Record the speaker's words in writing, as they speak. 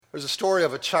There's a story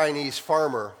of a Chinese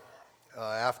farmer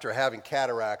after having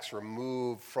cataracts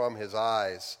removed from his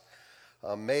eyes,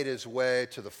 made his way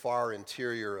to the far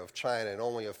interior of China, and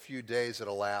only a few days had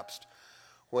elapsed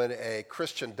when a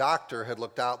Christian doctor had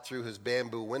looked out through his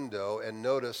bamboo window and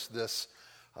noticed this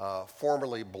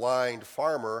formerly blind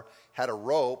farmer had a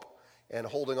rope, and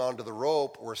holding onto the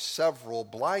rope were several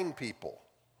blind people.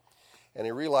 And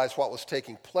he realized what was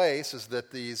taking place is that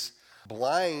these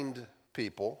blind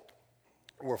people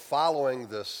were following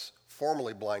this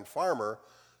formerly blind farmer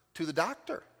to the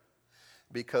doctor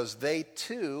because they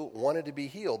too wanted to be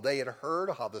healed. They had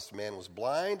heard how this man was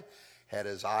blind, had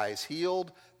his eyes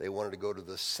healed. They wanted to go to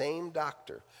the same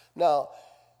doctor. Now,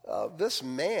 this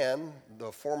man,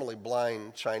 the formerly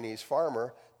blind Chinese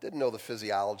farmer, didn't know the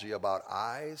physiology about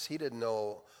eyes. He didn't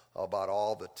know about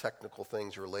all the technical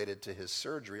things related to his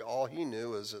surgery. All he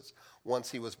knew is that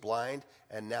once he was blind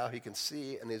and now he can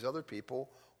see, and these other people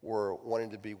were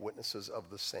wanting to be witnesses of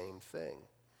the same thing.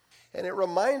 And it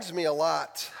reminds me a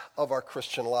lot of our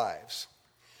Christian lives.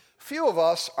 Few of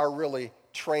us are really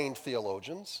trained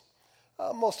theologians.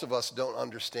 Most of us don't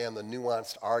understand the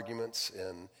nuanced arguments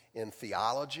in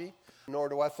theology, nor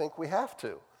do I think we have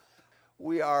to.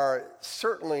 We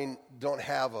certainly don't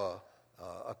have a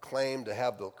claim to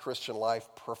have the Christian life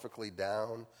perfectly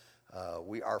down.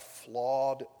 We are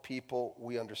flawed people.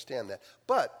 We understand that.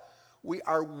 But we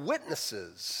are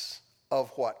witnesses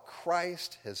of what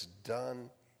Christ has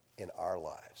done in our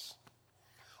lives.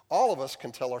 All of us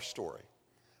can tell our story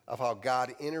of how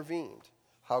God intervened,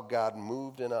 how God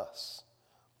moved in us.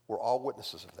 We're all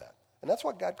witnesses of that. And that's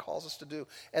what God calls us to do.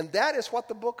 And that is what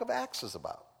the book of Acts is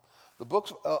about. The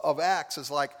book of Acts is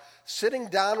like sitting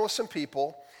down with some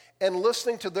people and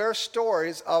listening to their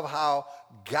stories of how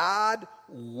God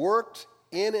worked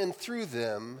in and through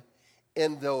them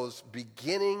in those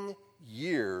beginning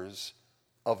years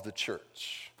of the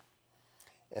church.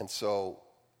 And so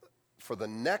for the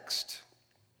next,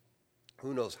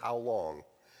 who knows how long,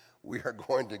 we are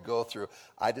going to go through.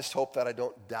 I just hope that I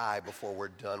don't die before we're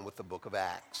done with the book of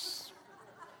Acts.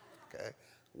 Okay?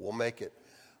 We'll make it.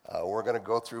 We're going to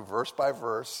go through verse by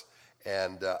verse,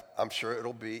 and I'm sure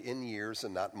it'll be in years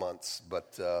and not months.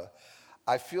 But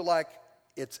I feel like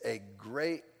it's a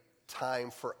great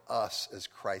time for us as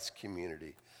Christ's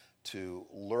community to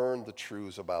learn the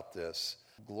truths about this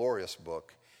glorious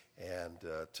book and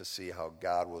to see how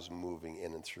God was moving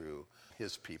in and through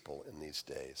his people in these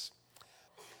days.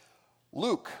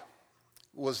 Luke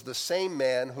was the same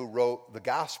man who wrote the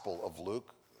Gospel of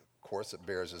Luke. Of course, it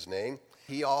bears his name.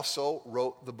 He also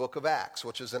wrote the book of Acts,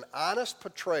 which is an honest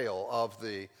portrayal of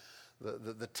the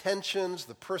tensions,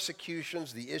 the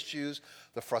persecutions, the issues,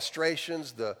 the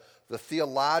frustrations, the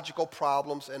theological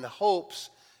problems and hopes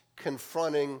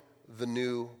confronting the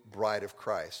new bride of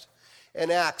Christ.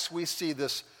 In Acts, we see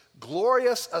this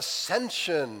glorious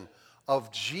ascension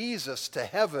of Jesus to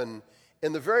heaven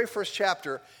in the very first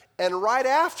chapter, and right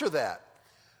after that,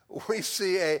 we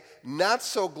see a not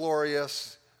so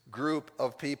glorious group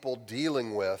of people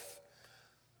dealing with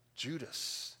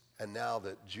Judas. And now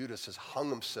that Judas has hung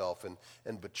himself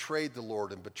and betrayed the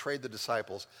Lord and betrayed the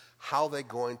disciples, how are they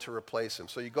going to replace him?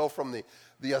 So you go from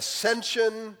the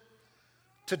ascension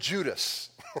to Judas.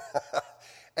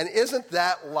 And isn't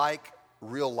that like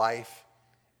real life?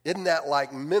 Isn't that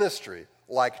like ministry,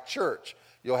 like church?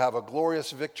 You'll have a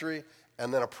glorious victory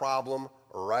and then a problem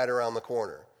right around the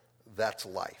corner. That's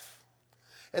life.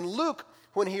 And Luke,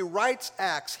 when he writes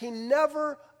Acts, he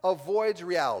never avoids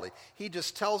reality. He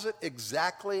just tells it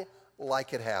exactly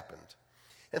like it happened.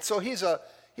 And so he's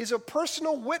a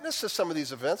personal witness to some of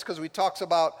these events because he talks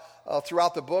about,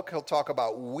 throughout the book, he'll talk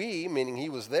about we, meaning he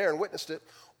was there and witnessed it,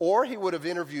 or he would have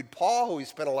interviewed Paul, who he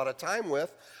spent a lot of time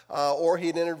with, or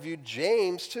he'd interviewed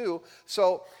James too.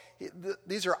 So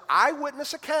these are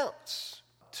eyewitness accounts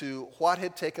to what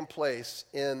had taken place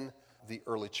in the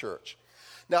early church.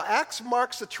 Now, Acts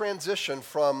marks the transition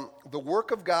from the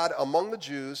work of God among the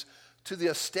Jews to the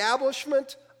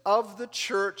establishment of the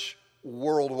church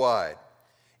worldwide.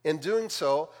 In doing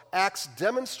so, Acts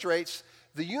demonstrates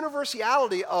the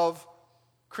universality of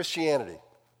Christianity.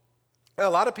 Now,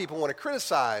 a lot of people want to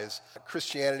criticize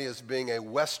Christianity as being a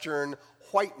Western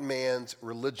white man's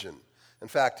religion. In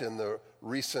fact, in the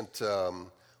recent, on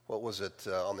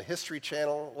the History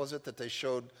Channel, was it, that they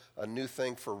showed a new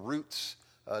thing for Roots,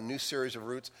 a new series of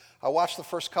Roots. I watched the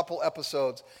first couple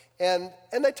episodes, and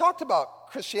they talked about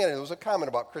Christianity. There was a comment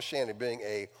about Christianity being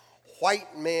a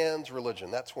white man's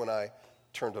religion. That's when I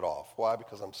turned it off. Why?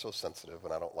 Because I'm so sensitive,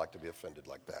 and I don't like to be offended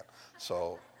like that.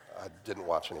 So I didn't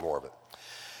watch any more of it.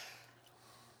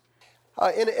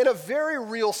 In a very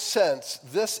real sense,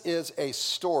 this is a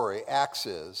story, Acts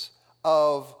is,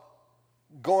 of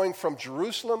going from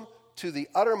Jerusalem to the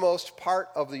uttermost part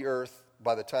of the earth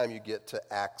by the time you get to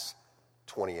Acts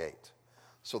 28.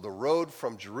 So the road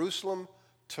from Jerusalem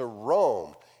to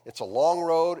Rome, it's a long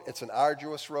road, it's an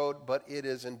arduous road, but it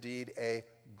is indeed a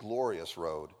glorious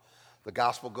road. The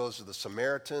gospel goes to the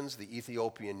Samaritans, the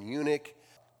Ethiopian eunuch,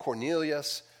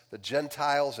 Cornelius, the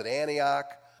Gentiles at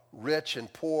Antioch, rich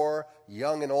and poor,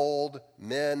 young and old,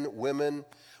 men, women.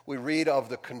 We read of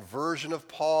the conversion of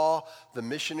Paul, the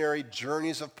missionary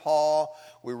journeys of Paul.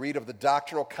 We read of the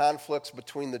doctrinal conflicts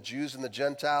between the Jews and the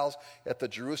Gentiles at the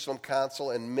Jerusalem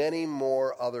Council, and many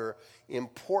more other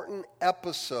important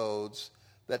episodes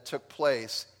that took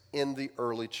place in the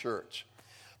early church.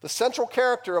 The central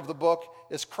character of the book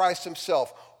is Christ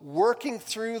himself, working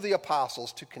through the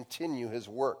apostles to continue his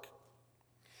work.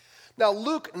 Now,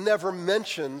 Luke never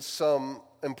mentions some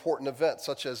important events,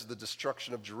 such as the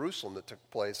destruction of Jerusalem that took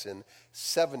place in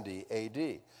 70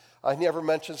 A.D. He never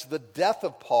mentions the death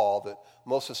of Paul that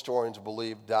most historians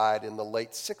believe died in the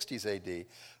late 60s A.D.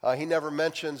 He never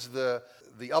mentions the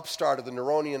upstart of the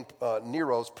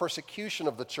Nero's persecution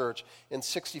of the church in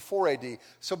 64 A.D.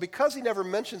 So because he never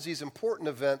mentions these important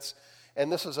events,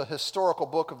 and this is a historical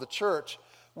book of the church,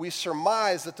 we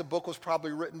surmise that the book was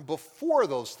probably written before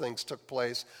those things took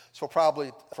place, so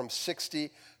probably from 60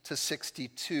 to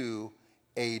 62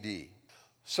 AD.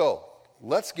 So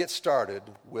let's get started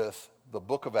with the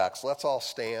book of Acts. Let's all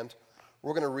stand.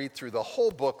 We're going to read through the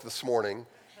whole book this morning,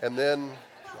 and then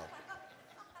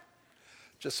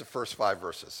just the first 5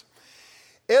 verses.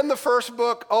 In the first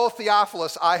book, O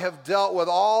Theophilus, I have dealt with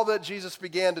all that Jesus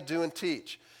began to do and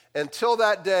teach, until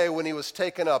that day when he was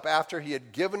taken up, after he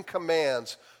had given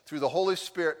commands through the Holy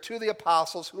Spirit to the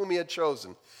apostles whom he had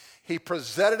chosen. He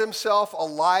presented himself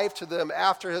alive to them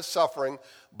after his suffering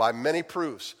by many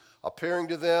proofs, appearing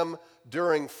to them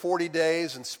during 40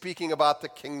 days and speaking about the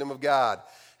kingdom of God.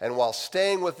 And while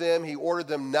staying with them, he ordered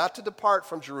them not to depart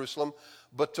from Jerusalem,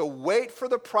 but to wait for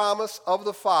the promise of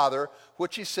the Father,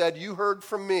 which he said, you heard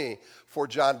from me. For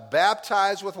John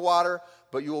baptized with water,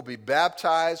 but you will be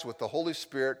baptized with the Holy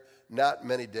Spirit not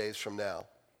many days from now.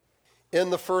 In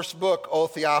the first book, O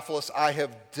Theophilus, I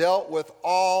have dealt with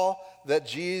all that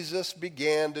Jesus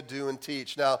began to do and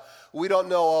teach. Now, we don't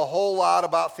know a whole lot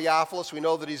about Theophilus. We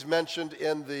know that he's mentioned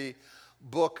in the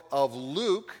book of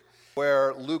Luke,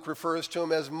 where Luke refers to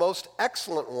him as most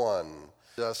excellent one.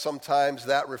 Sometimes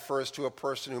that refers to a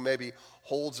person who maybe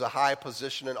holds a high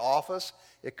position in office.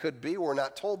 It could be, we're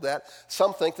not told that.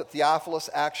 Some think that Theophilus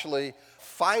actually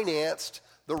financed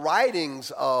the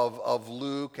writings of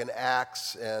Luke and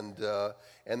Acts and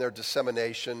their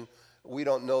dissemination. We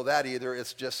don't know that either.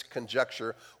 It's just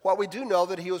conjecture. What we do know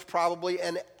that he was probably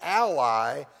an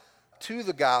ally to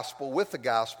the gospel, with the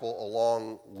gospel,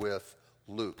 along with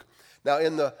Luke. Now,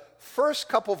 in the first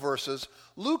couple verses,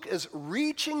 Luke is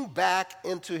reaching back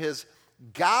into his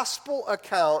gospel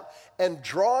account and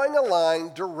drawing a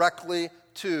line directly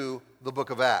to the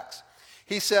book of Acts.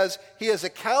 He says he has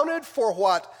accounted for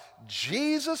what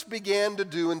Jesus began to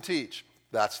do and teach.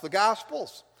 That's the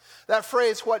Gospels. That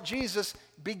phrase, what Jesus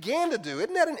began to do,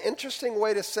 isn't that an interesting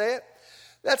way to say it?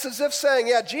 That's as if saying,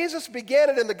 yeah, Jesus began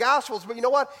it in the Gospels, but you know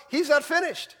what? He's not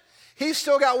finished. He's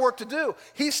still got work to do.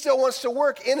 He still wants to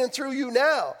work in and through you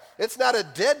now. It's not a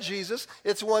dead Jesus.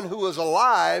 It's one who is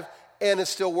alive and is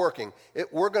still working.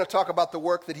 We're going to talk about the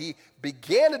work that he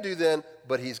began to do then,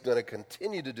 but he's going to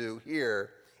continue to do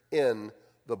here in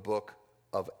the book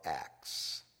of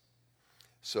Acts.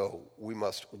 So we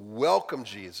must welcome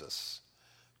Jesus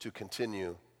to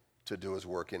continue to do his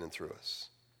work in and through us.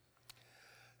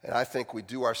 And I think we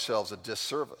do ourselves a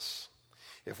disservice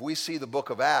if we see the book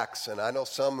of Acts, and I know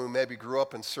some who maybe grew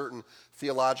up in certain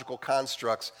theological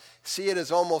constructs, see it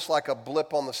as almost like a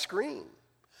blip on the screen,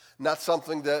 not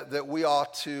something that we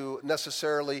ought to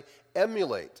necessarily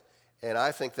emulate. And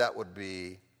I think that would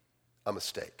be a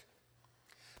mistake.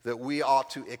 That we ought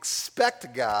to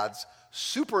expect God's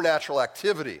supernatural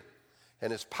activity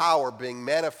and his power being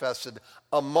manifested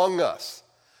among us.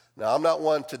 Now, I'm not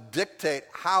one to dictate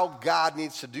how God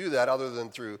needs to do that other than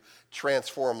through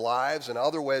transform lives and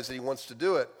other ways that he wants to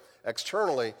do it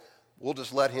externally. We'll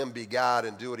just let him be God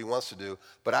and do what he wants to do.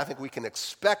 But I think we can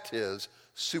expect his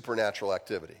supernatural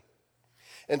activity.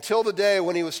 Until the day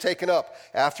when he was taken up,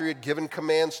 after he had given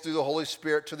commands through the Holy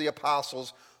Spirit to the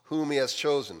apostles whom he has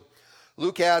chosen.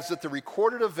 Luke adds that the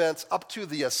recorded events up to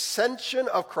the ascension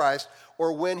of Christ,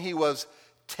 or when he was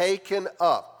taken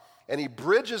up. And he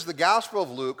bridges the Gospel of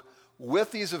Luke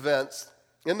with these events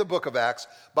in the book of Acts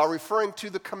by referring to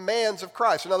the commands of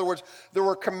Christ. In other words, there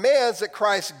were commands that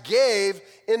Christ gave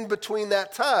in between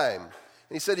that time.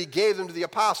 And he said he gave them to the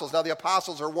apostles. Now, the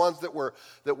apostles are ones that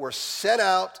were sent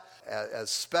out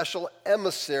as special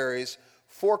emissaries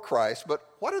for Christ. But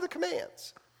what are the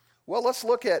commands? Well, let's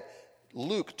look at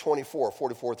Luke 24,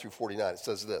 44 through 49. It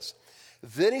says this: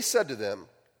 Then he said to them,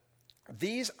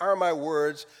 "These are my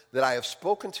words that I have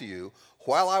spoken to you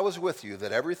while I was with you,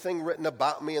 that everything written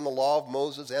about me in the law of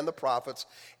Moses and the prophets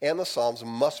and the Psalms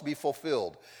must be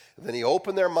fulfilled." Then he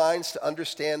opened their minds to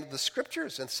understand the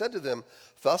scriptures and said to them,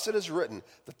 "Thus it is written,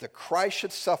 that the Christ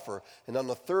should suffer and on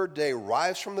the third day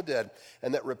rise from the dead,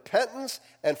 and that repentance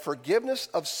and forgiveness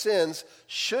of sins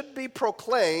should be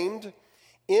proclaimed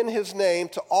in his name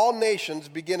to all nations,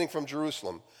 beginning from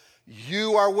Jerusalem.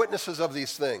 You are witnesses of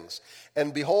these things.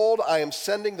 And behold, I am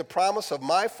sending the promise of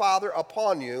my Father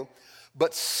upon you,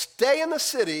 but stay in the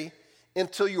city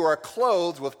until you are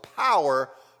clothed with power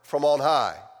from on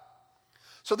high."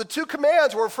 So the two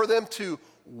commands were for them to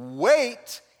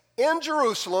wait in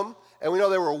Jerusalem, and we know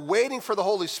they were waiting for the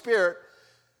Holy Spirit,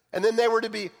 and then they were to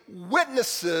be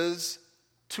witnesses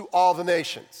to all the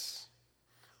nations.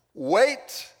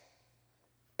 Wait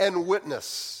and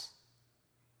witness.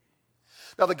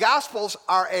 Now, the Gospels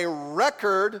are a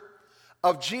record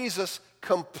of Jesus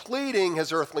completing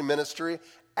his earthly ministry.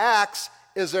 Acts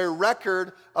is a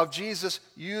record of Jesus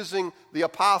using the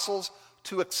apostles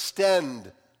to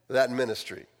extend that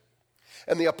ministry.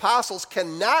 And the apostles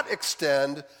cannot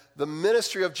extend the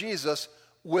ministry of Jesus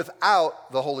without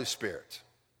the Holy Spirit.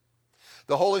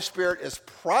 The Holy Spirit is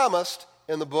promised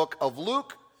in the book of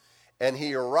Luke, and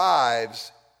he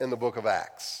arrives in the book of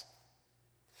Acts.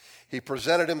 He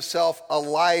presented himself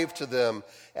alive to them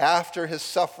after his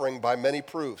suffering by many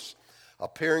proofs,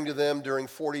 appearing to them during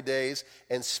 40 days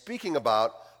and speaking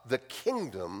about the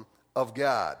kingdom of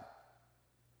God.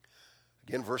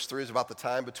 Again, verse 3 is about the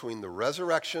time between the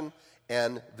resurrection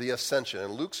and the ascension.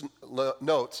 And Luke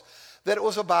notes that it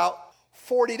was about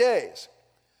 40 days.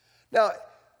 Now,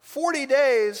 40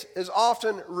 days is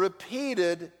often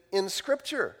repeated in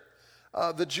Scripture.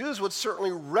 The Jews would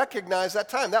certainly recognize that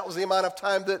time. That was the amount of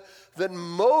time that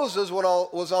Moses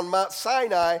was on Mount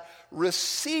Sinai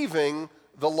receiving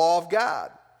the law of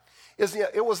God.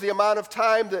 It was the amount of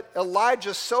time that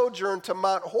Elijah sojourned to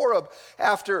Mount Horeb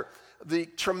after the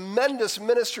tremendous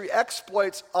ministry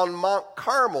exploits on Mount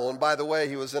Carmel. And by the way,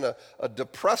 he was in a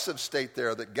depressive state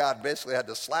there that God basically had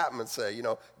to slap him and say,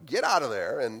 get out of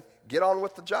there and get on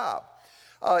with the job.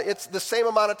 It's the same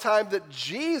amount of time that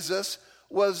Jesus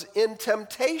was in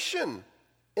temptation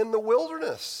in the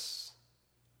wilderness.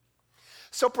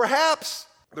 So perhaps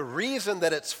the reason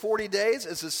that it's 40 days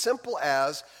is as simple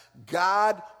as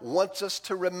God wants us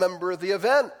to remember the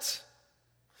event.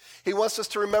 He wants us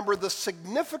to remember the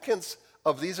significance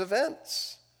of these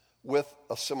events with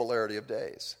a similarity of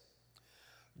days.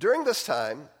 During this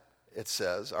time, it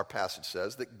says, our passage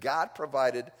says, that God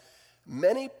provided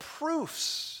many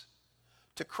proofs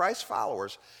to Christ's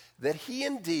followers that he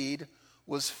indeed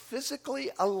was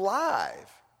physically alive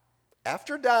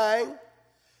after dying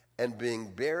and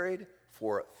being buried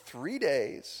for 3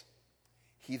 days.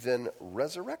 He then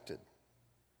resurrected.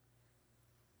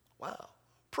 Wow.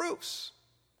 Proofs.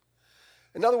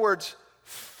 In other words,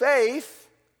 faith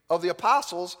of the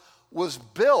apostles was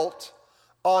built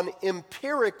on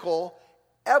empirical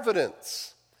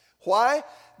evidence. Why?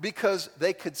 Because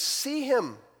they could see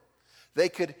him. They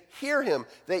could hear him.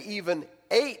 They even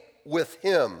ate with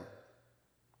him.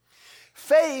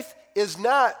 Faith is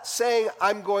not saying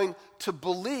I'm going to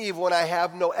believe when I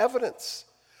have no evidence.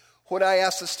 When I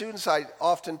ask the students I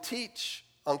often teach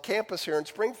on campus here in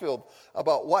Springfield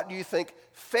about what do you think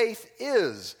faith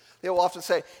is, they will often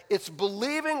say, it's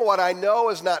believing what I know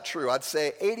is not true. I'd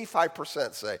say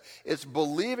 85% say, it's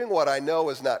believing what I know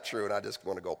is not true. And I just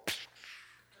want to go, psh,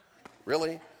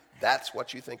 really? That's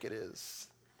what you think it is?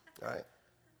 All right.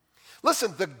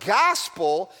 Listen, the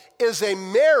gospel is a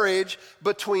marriage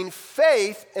between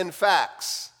faith and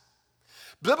facts.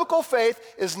 Biblical faith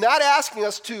is not asking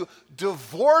us to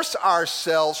divorce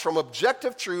ourselves from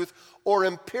objective truth or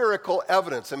empirical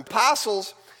evidence.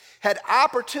 Apostles had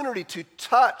opportunity to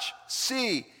touch,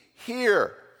 see,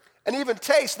 hear, and even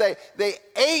taste. They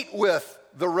ate with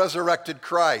the resurrected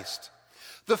Christ.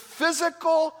 The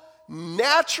physical,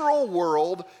 natural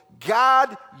world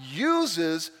God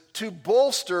uses to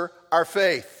bolster our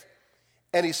faith.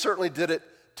 And he certainly did it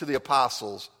to the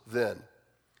apostles then.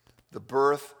 The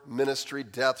birth, ministry,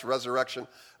 death, resurrection,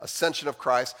 ascension of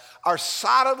Christ are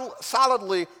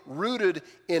solidly rooted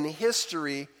in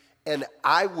history and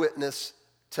eyewitness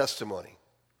testimony.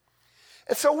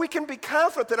 And so we can be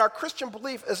confident that our Christian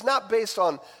belief is not based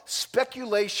on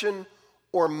speculation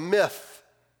or myth.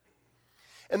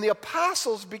 And the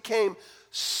apostles became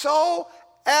so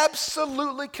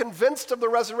absolutely convinced of the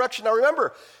resurrection. Now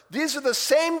remember, these are the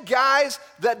same guys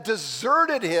that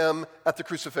deserted him at the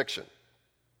crucifixion.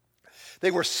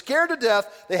 They were scared to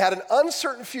death. They had an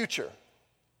uncertain future,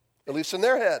 at least in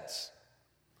their heads.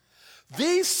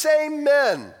 These same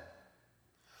men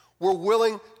were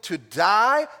willing to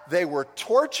die. They were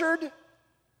tortured.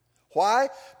 Why?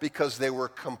 Because they were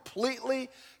completely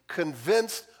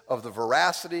convinced of the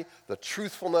veracity, the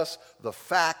truthfulness, the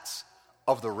facts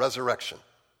of the resurrection.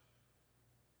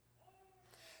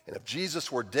 And if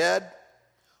Jesus were dead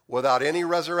without any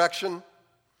resurrection,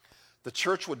 the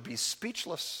church would be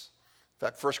speechless. In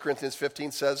fact, 1 Corinthians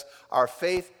 15 says, our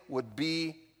faith would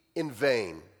be in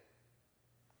vain.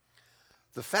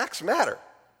 The facts matter.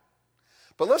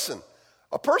 But listen,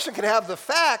 a person can have the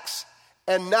facts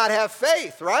and not have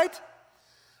faith, right?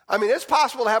 I mean, it's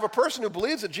possible to have a person who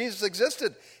believes that Jesus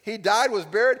existed. He died, was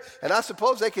buried, and I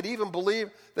suppose they could even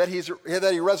believe that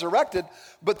he resurrected,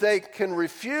 but they can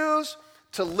refuse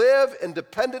to live in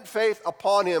dependent faith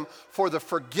upon him for the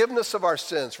forgiveness of our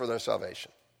sins for their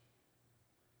salvation.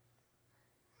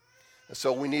 And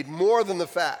so we need more than the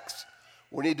facts.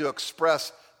 We need to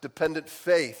express dependent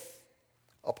faith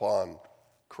upon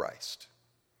Christ.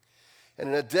 And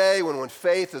in a day when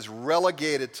faith is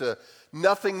relegated to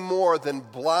nothing more than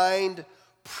blind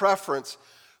preference,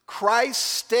 Christ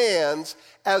stands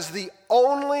as the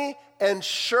only and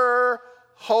sure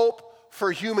hope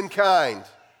for humankind.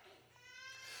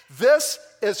 This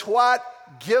is what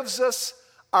gives us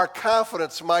our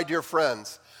confidence, my dear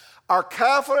friends. Our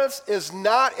confidence is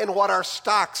not in what our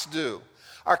stocks do.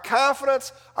 Our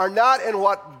confidence are not in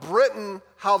what Britain,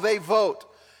 how they vote.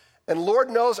 And Lord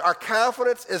knows our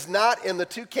confidence is not in the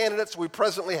two candidates we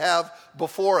presently have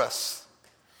before us.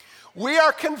 We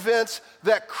are convinced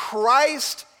that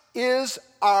Christ is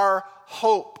our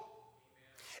hope.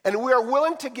 And we are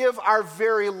willing to give our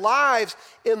very lives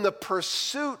in the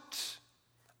pursuit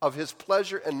of his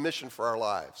pleasure and mission for our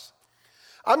lives.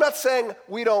 I'm not saying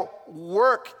we don't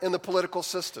work in the political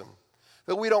system,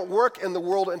 that we don't work in the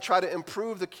world and try to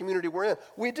improve the community we're in.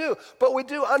 We do, but we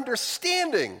do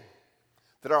understanding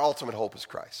that our ultimate hope is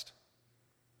Christ.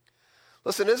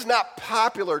 Listen, it is not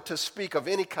popular to speak of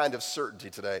any kind of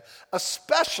certainty today,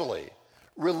 especially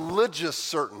religious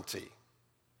certainty.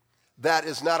 That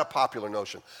is not a popular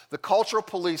notion. The cultural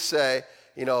police say,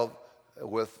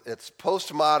 with its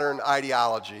postmodern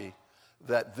ideology,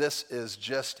 that this is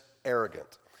just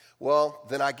arrogant. Well,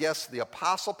 then I guess the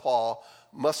Apostle Paul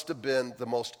must have been the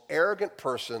most arrogant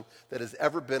person that has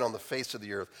ever been on the face of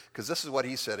the earth, because this is what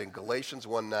he said in Galatians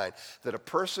 1:9, that a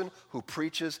person who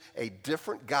preaches a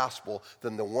different gospel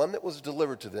than the one that was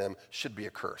delivered to them should be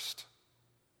accursed.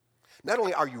 Not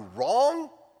only are you wrong,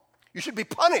 you should be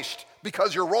punished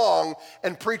because you're wrong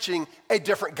and preaching a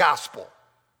different gospel.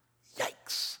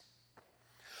 Yikes.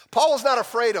 Paul was not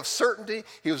afraid of certainty.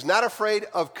 He was not afraid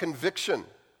of conviction.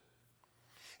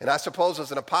 And I suppose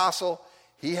as an apostle,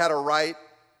 he had a right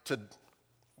to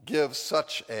give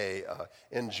such a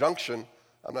injunction.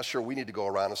 I'm not sure we need to go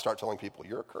around and start telling people,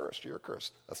 you're accursed, you're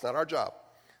accursed. That's not our job.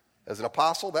 As an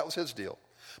apostle, that was his deal.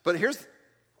 But here's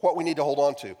what we need to hold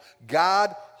on to.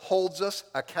 God holds us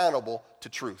accountable to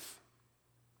truth.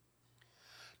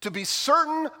 To be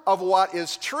certain of what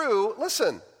is true,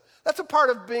 listen, that's a part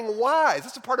of being wise.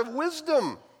 That's a part of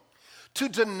wisdom. To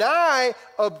deny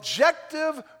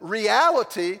objective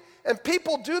reality, and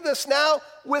people do this now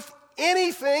with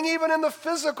anything, even in the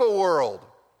physical world.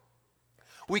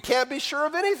 We can't be sure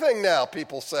of anything now,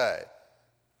 people say.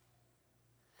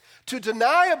 To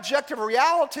deny objective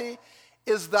reality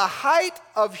is the height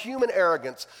of human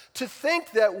arrogance. To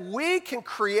think that we can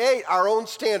create our own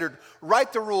standard,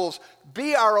 write the rules,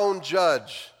 be our own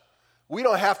judge. We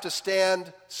don't have to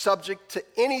stand subject to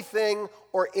anything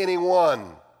or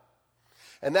anyone.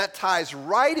 And that ties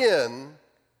right in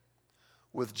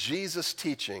with Jesus'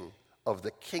 teaching of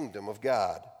the kingdom of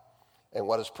God and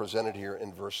what is presented here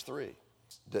in verse 3,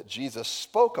 that Jesus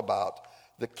spoke about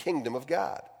the kingdom of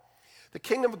God. The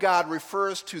kingdom of God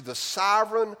refers to the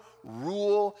sovereign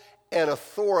rule and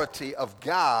authority of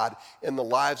God in the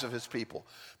lives of his people.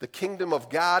 The kingdom of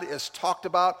God is talked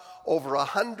about over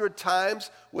 100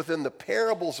 times within the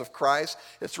parables of Christ.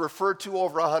 It's referred to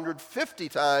over 150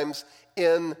 times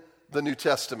in the New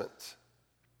Testament.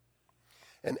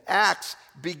 And Acts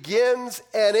begins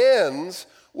and ends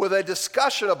with a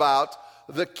discussion about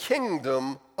the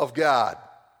kingdom of God.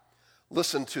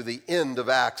 Listen to the end of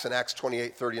Acts in Acts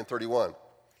 28, 30, and 31.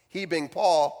 He, being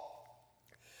Paul,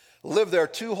 lived there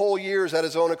 2 whole years at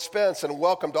his own expense and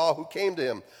welcomed all who came to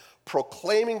him,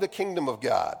 proclaiming the kingdom of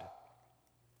God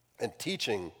and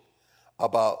teaching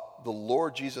about the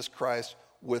Lord Jesus Christ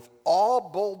with all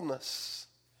boldness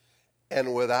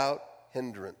and without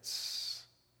hindrance.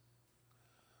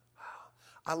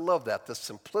 I love that, the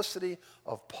simplicity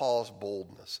of Paul's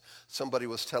boldness. Somebody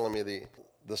was telling me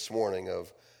this morning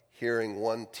of hearing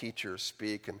one teacher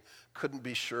speak and couldn't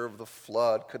be sure of the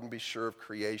flood, couldn't be sure of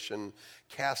creation,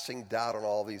 casting doubt on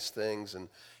all these things. And,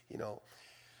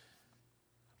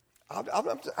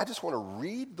 I just want to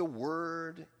read the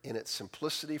word in its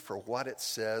simplicity for what it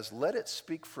says. Let it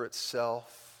speak for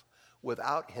itself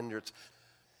without hindrance.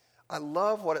 I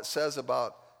love what it says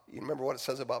about, you remember what it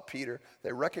says about Peter?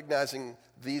 They're recognizing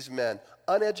these men,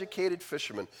 uneducated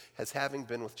fishermen, as having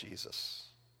been with Jesus,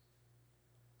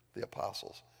 the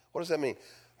apostles. What does that mean?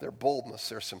 Their boldness,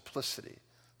 their simplicity,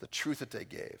 the truth that they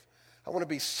gave. I want to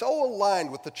be so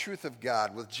aligned with the truth of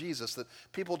God, with Jesus, that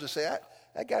people just say,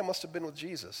 that guy must have been with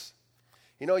Jesus.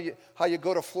 How you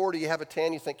go to Florida, you have a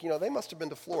tan, you think, they must have been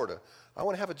to Florida. I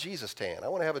want to have a Jesus tan. I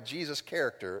want to have a Jesus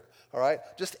character, all right,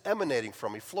 just emanating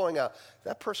from me, flowing out.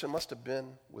 That person must have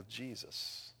been with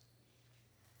Jesus.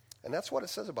 And that's what it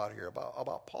says about here,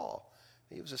 about Paul.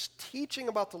 He was just teaching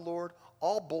about the Lord,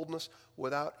 all boldness,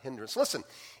 without hindrance. Listen,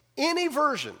 any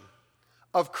version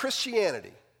of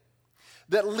Christianity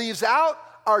that leaves out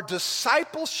our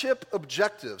discipleship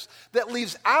objectives, that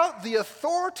leaves out the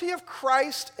authority of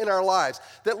Christ in our lives,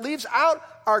 that leaves out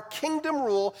our kingdom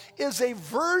rule, is a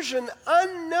version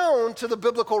unknown to the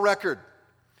biblical record.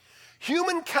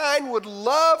 Humankind would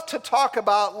love to talk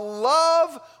about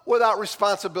love without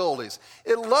responsibilities.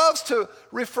 It loves to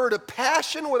refer to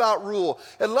passion without rule.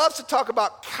 It loves to talk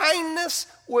about kindness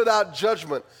without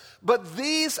judgment. But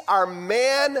these are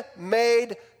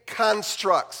man-made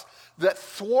constructs that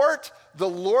thwart the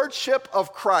lordship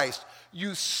of Christ,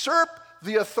 usurp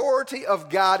the authority of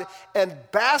God, and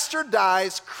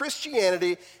bastardize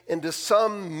Christianity into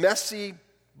some messy,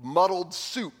 muddled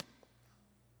soup.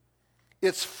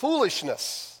 It's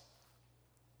foolishness.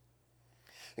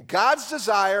 God's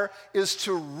desire is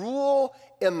to rule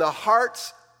in the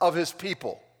hearts of his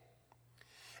people.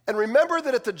 And remember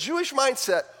that at the Jewish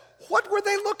mindset, what were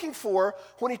they looking for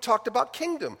when he talked about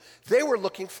kingdom? They were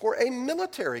looking for a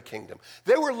military kingdom.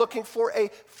 They were looking for a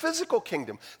physical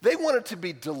kingdom. They wanted to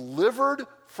be delivered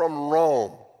from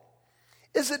Rome.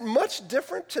 Is it much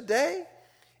different today?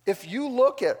 If you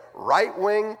look at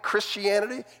right-wing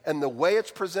Christianity and the way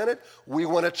it's presented, we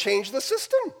want to change the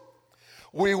system.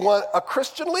 We want a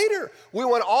Christian leader. We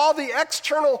want all the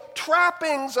external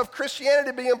trappings of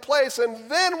Christianity to be in place, and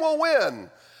then we'll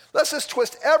win. Let's just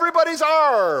twist everybody's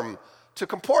arm to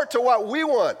comport to what we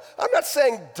want. I'm not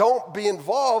saying don't be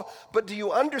involved, but do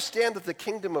you understand that the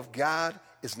kingdom of God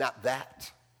is not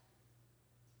that?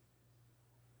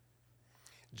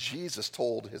 Jesus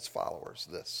told his followers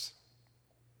this.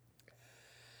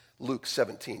 Luke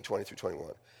 17, 20 through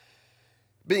 21.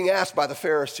 Being asked by the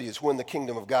Pharisees when the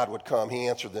kingdom of God would come, he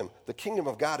answered them, the kingdom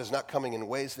of God is not coming in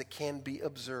ways that can be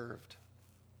observed.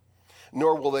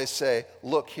 Nor will they say,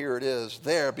 look, here it is.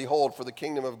 There, behold, for the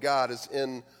kingdom of God is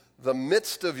in the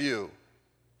midst of you.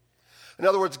 In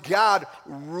other words, God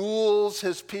rules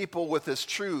his people with his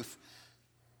truth.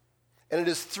 And it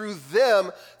is through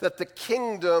them that the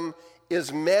kingdom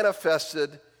is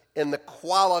manifested in the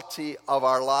quality of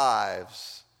our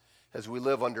lives as we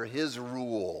live under his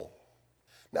rule.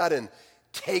 Not in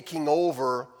taking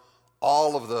over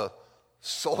all of the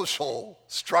social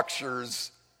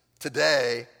structures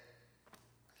today.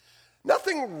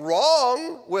 Nothing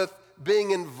wrong with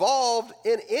being involved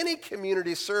in any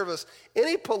community service,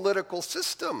 any political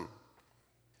system.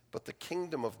 But the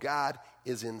kingdom of God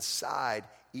is inside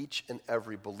each and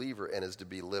every believer and is to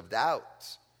be lived out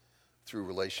through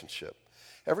relationship.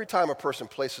 Every time a person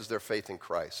places their faith in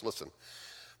Christ, listen,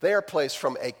 they are placed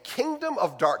from a kingdom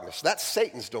of darkness, that's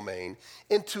Satan's domain,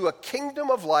 into a kingdom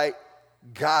of light,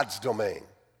 God's domain.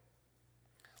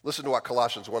 Listen to what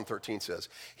Colossians 1:13 says.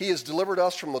 He has delivered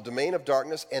us from the domain of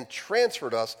darkness and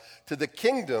transferred us to the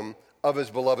kingdom of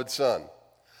his beloved Son.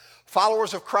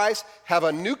 Followers of Christ have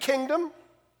a new kingdom,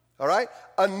 all right?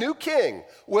 A new king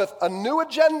with a new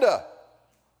agenda,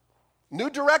 new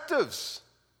directives.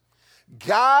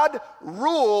 God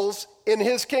rules in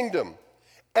his kingdom,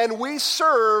 and we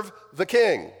serve the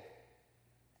king.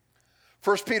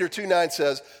 1 Peter 2:9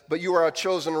 says, but you are a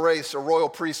chosen race, a royal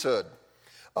priesthood,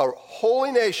 a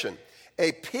holy nation,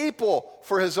 a people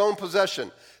for his own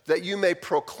possession, that you may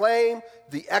proclaim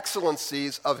the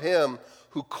excellencies of him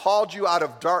who called you out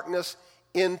of darkness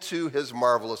into his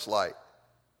marvelous light.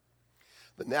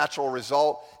 The natural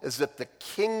result is that the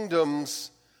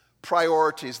kingdom's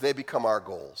priorities, they become our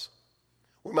goals.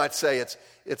 We might say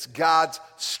it's God's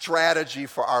strategy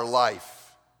for our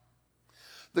life.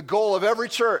 The goal of every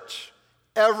church,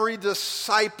 every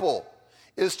disciple,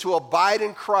 is to abide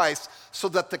in Christ so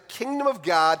that the kingdom of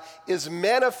God is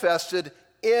manifested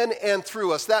in and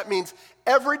through us. That means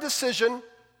every decision,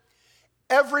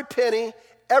 every penny,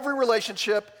 every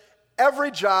relationship,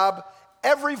 every job,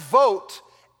 every vote,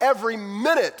 every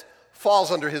minute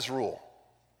falls under his rule.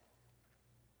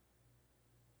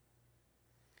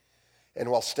 And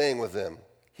while staying with them,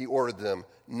 he ordered them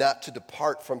not to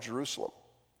depart from Jerusalem,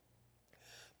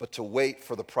 but to wait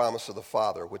for the promise of the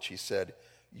Father, which he said,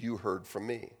 "You heard from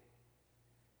me."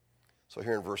 So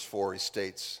here in verse 4, he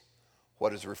states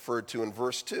what is referred to in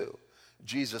verse 2.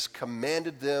 Jesus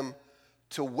commanded them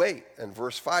to wait. And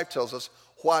verse 5 tells us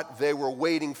what they were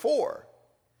waiting for.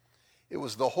 It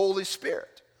was the Holy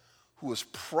Spirit who was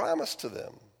promised to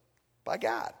them by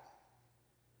God.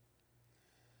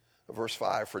 Verse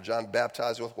 5, "For John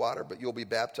baptized with water, but you'll be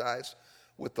baptized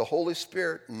with the Holy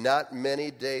Spirit not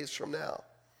many days from now."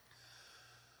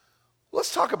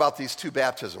 Let's talk about these two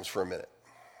baptisms for a minute.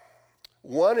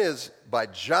 One is by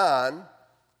John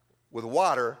with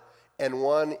water, and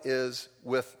one is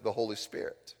with the Holy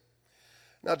Spirit.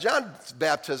 Now, John's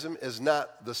baptism is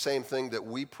not the same thing that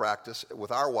we practice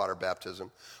with our water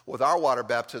baptism. With our water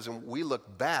baptism, we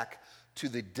look back to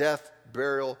the death,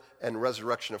 burial, and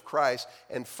resurrection of Christ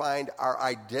and find our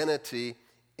identity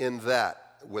in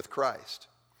that with Christ.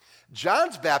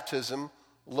 John's baptism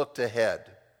looked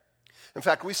ahead. In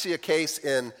fact, we see a case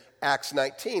in Acts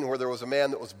 19 where there was a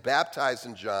man that was baptized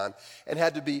in John and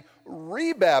had to be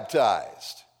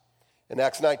rebaptized. In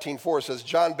Acts 19:4 it says,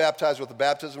 "John baptized with the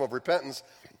baptism of repentance,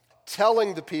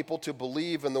 telling the people to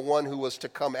believe in the one who was to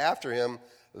come after him,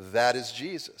 that is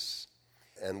Jesus,"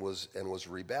 and was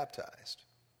rebaptized.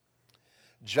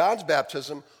 John's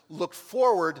baptism looked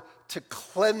forward to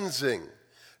cleansing.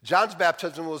 John's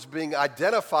baptism was being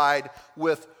identified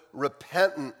with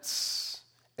repentance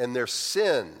and their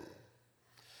sin.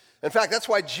 In fact, that's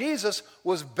why Jesus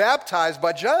was baptized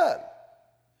by John.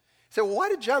 You say, well, why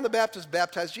did John the Baptist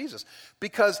baptize Jesus?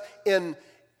 Because in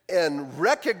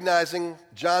recognizing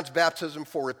John's baptism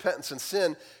for repentance and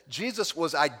sin, Jesus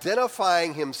was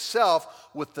identifying himself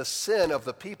with the sin of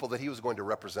the people that he was going to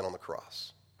represent on the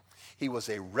cross. He was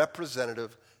a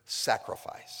representative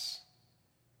sacrifice.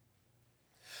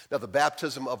 Now, the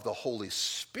baptism of the Holy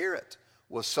Spirit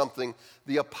was something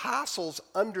the apostles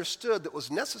understood that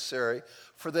was necessary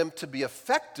for them to be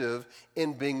effective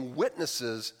in being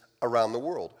witnesses around the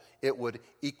world. It would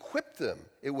equip them.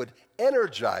 It would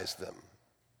energize them.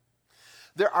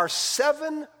 There are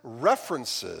 7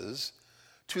 references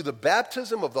to the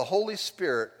baptism of the Holy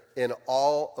Spirit in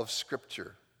all of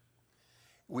Scripture.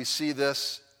 We see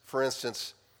this, for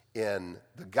instance, in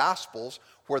the Gospels,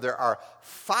 where there are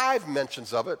 5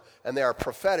 mentions of it, and they are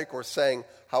prophetic or saying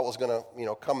how it was going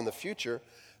to come in the future.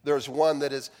 There's one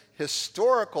that is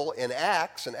historical in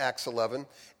Acts 11,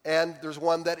 and there's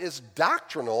one that is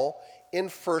doctrinal in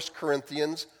 1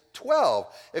 Corinthians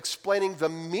 12, explaining the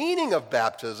meaning of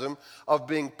baptism, of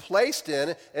being placed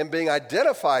in and being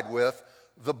identified with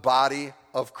the body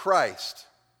of Christ.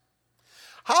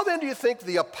 How then do you think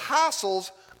the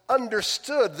apostles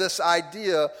understood this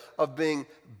idea of being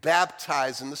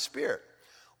baptized in the Spirit?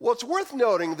 Well, it's worth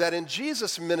noting that in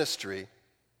Jesus' ministry,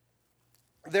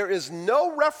 there is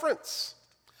no reference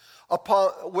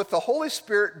with the Holy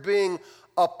Spirit being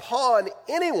upon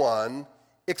anyone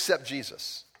except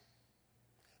Jesus.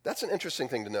 That's an interesting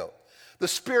thing to note. The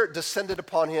Spirit descended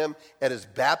upon him at his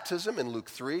baptism in Luke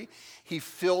 3. He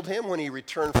filled him when he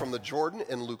returned from the Jordan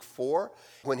in Luke 4,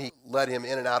 when he led him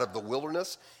in and out of the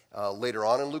wilderness later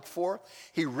on in Luke 4.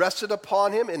 He rested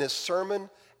upon him in his sermon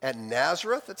at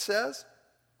Nazareth, it says.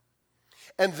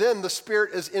 And then the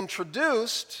Spirit is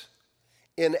introduced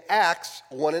in Acts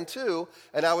 1 and 2,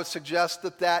 and I would suggest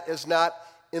that that is not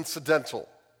incidental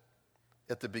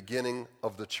at the beginning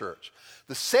of the church.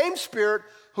 The same Spirit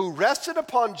who rested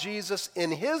upon Jesus in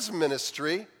his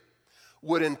ministry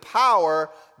would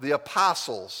empower the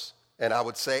apostles, and I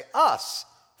would say us,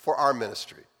 for our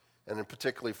ministry, and in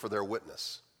particularly for their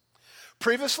witness.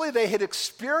 Previously, they had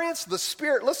experienced the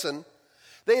Spirit, listen,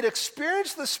 they had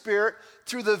experienced the Spirit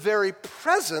through the very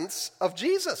presence of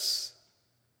Jesus.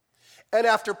 And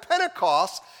after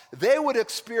Pentecost, they would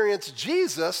experience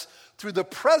Jesus through the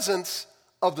presence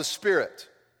of the Spirit.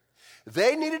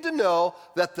 They needed to know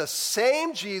that the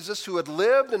same Jesus who had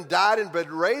lived and died and been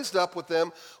raised up with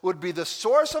them would be the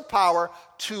source of power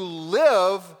to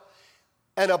live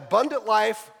an abundant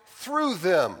life through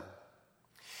them.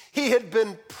 He had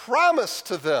been promised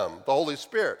to them, the Holy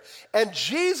Spirit, and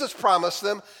Jesus promised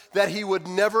them that he would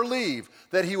never leave,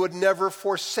 that he would never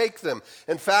forsake them.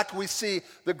 In fact, we see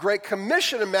the Great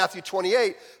Commission in Matthew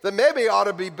 28 that maybe ought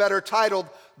to be better titled,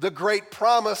 The Great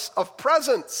Promise of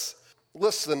Presence.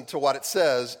 Listen to what it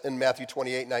says in Matthew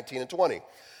 28, 19 and 20.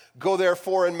 Go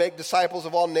therefore and make disciples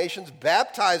of all nations,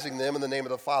 baptizing them in the name of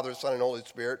the Father, Son, and Holy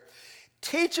Spirit,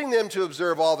 teaching them to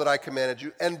observe all that I commanded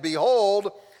you. And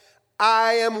behold,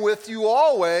 I am with you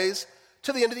always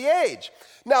to the end of the age.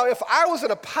 Now, if I was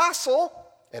an apostle,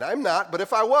 and I'm not, but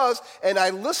if I was, and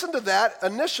I listened to that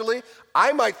initially,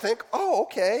 I might think, oh,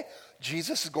 okay,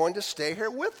 Jesus is going to stay here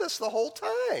with us the whole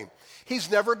time. He's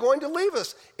never going to leave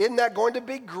us. Isn't that going to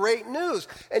be great news?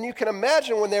 And you can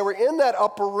imagine when they were in that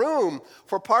upper room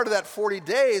for part of that 40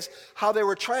 days, how they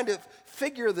were trying to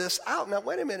figure this out. Now,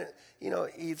 wait a minute.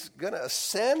 He's going to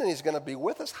ascend and he's going to be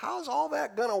with us. How's all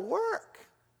that going to work?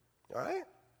 All right?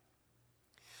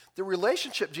 The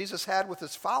relationship Jesus had with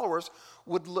his followers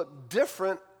would look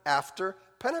different after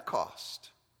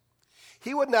Pentecost.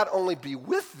 He would not only be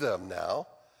with them now,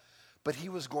 but he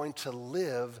was going to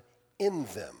live in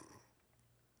them.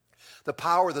 The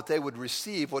power that they would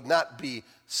receive would not be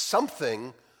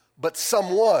something, but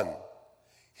someone,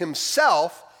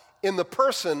 himself in the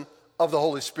person of the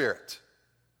Holy Spirit.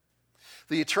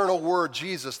 The eternal Word,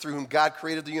 Jesus, through whom God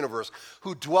created the universe,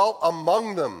 who dwelt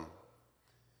among them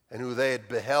and who they had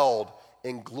beheld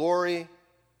in glory,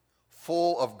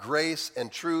 full of grace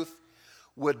and truth,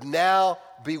 would now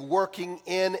be working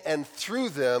in and through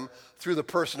them through the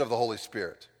person of the Holy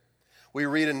Spirit. We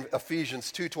read in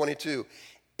Ephesians 2:22,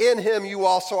 in him you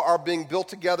also are being built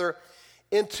together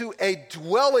into a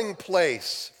dwelling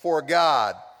place for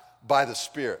God by the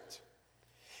Spirit.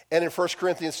 And in 1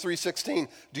 Corinthians 3:16,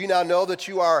 do you now know that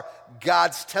you are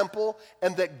God's temple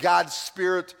and that God's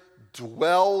Spirit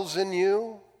dwells in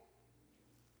you?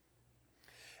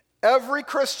 Every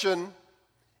Christian,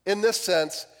 in this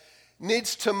sense,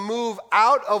 needs to move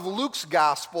out of Luke's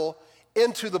gospel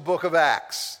into the book of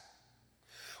Acts.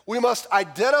 We must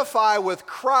identify with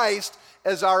Christ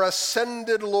as our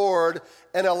ascended Lord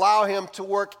and allow him to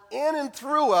work in and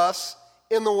through us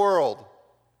in the world.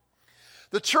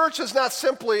 The church is not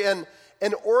simply an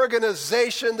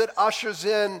organization that ushers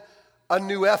in a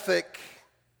new ethic.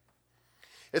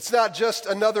 It's not just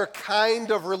another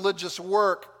kind of religious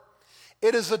work.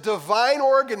 It is a divine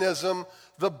organism,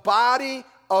 the body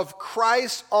of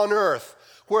Christ on earth,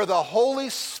 where the Holy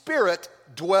Spirit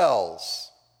dwells.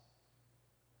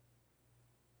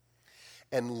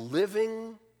 And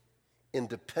living in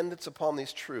dependence upon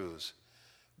these truths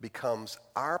becomes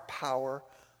our power,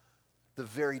 the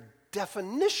very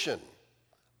definition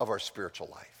of our spiritual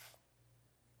life.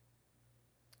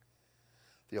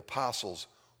 The apostles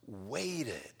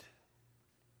waited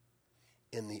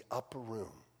in the upper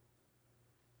room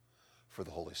for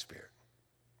the Holy Spirit.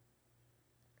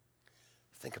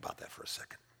 Think about that for a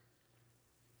second.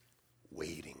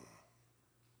 Waiting.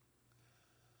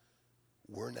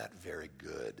 We're not very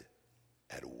good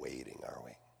at waiting, are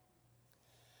we?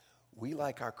 We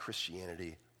like our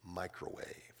Christianity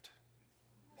microwaved.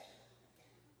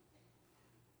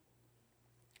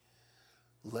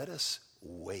 Let us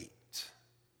wait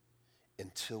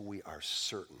until we are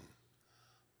certain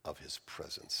of his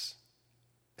presence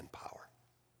and power.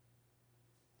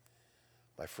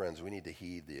 My friends, we need to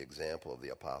heed the example of the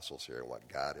apostles here and what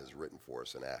God has written for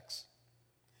us in Acts.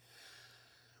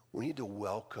 We need to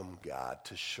welcome God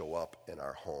to show up in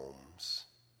our homes,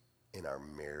 in our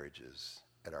marriages,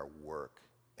 at our work,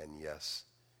 and yes,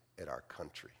 at our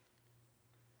country.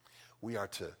 We are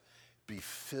to be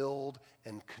filled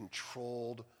and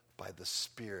controlled by the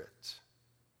Spirit,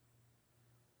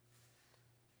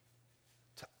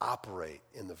 to operate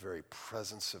in the very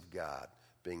presence of God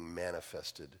being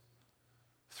manifested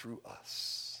through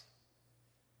us.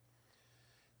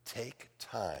 Take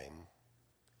time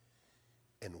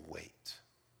and wait.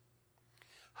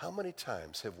 How many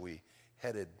times have we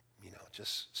headed,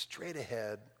 just straight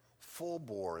ahead, full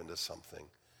bore into something,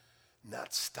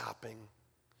 not stopping,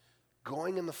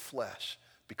 going in the flesh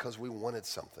because we wanted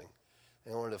something,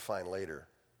 and only to find later,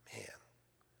 man,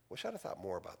 wish I'd have thought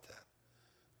more about that.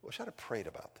 Wish I'd have prayed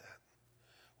about that.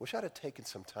 Wish I'd have taken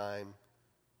some time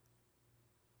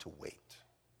to wait,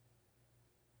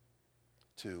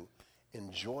 to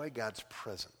enjoy God's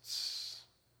presence.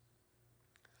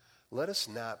 Let us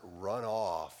not run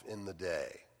off in the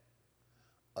day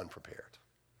unprepared.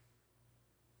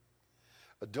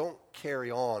 Don't carry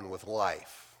on with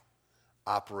life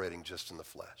operating just in the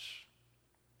flesh.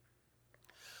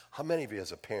 How many of you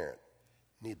as a parent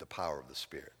need the power of the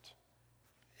Spirit?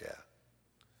 Yeah,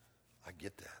 I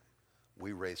get that.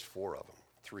 We raised 4 of them,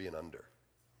 3 and under.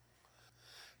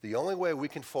 The only way we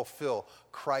can fulfill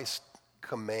Christ's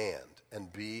command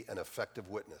and be an effective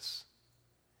witness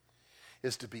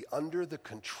is to be under the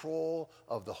control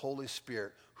of the Holy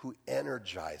Spirit who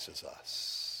energizes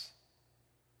us.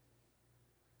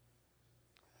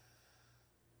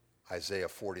 Isaiah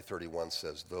 40:31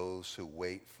 says, those who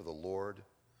wait for the Lord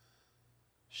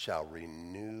shall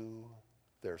renew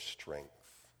their strength.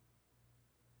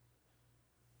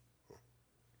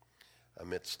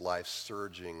 Amidst life's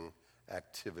surging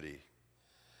activity,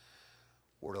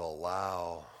 we're to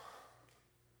allow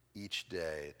each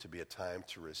day to be a time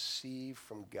to receive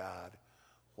from God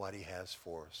what he has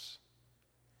for us,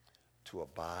 to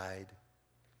abide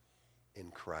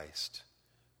in Christ,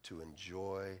 to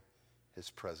enjoy his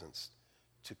presence,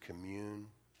 to commune,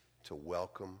 to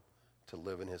welcome, to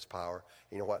live in his power.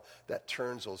 You know what? That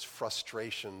turns those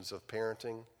frustrations of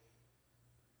parenting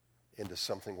into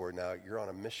something where now you're on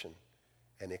a mission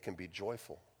and it can be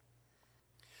joyful.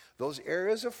 Those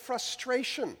areas of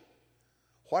frustration,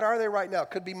 what are they right now?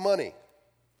 Could be money.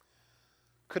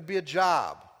 Could be a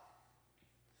job.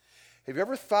 Have you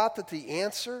ever thought that the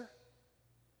answer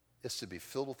is to be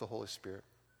filled with the Holy Spirit?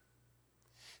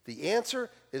 The answer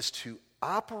is to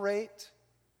operate,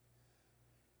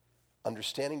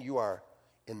 understanding you are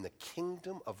in the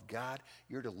kingdom of God.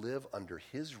 You're to live under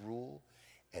his rule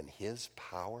and his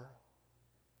power.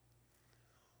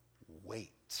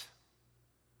 Wait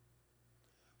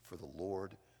for the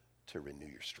Lord to renew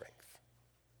your strength.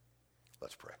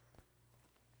 Let's pray.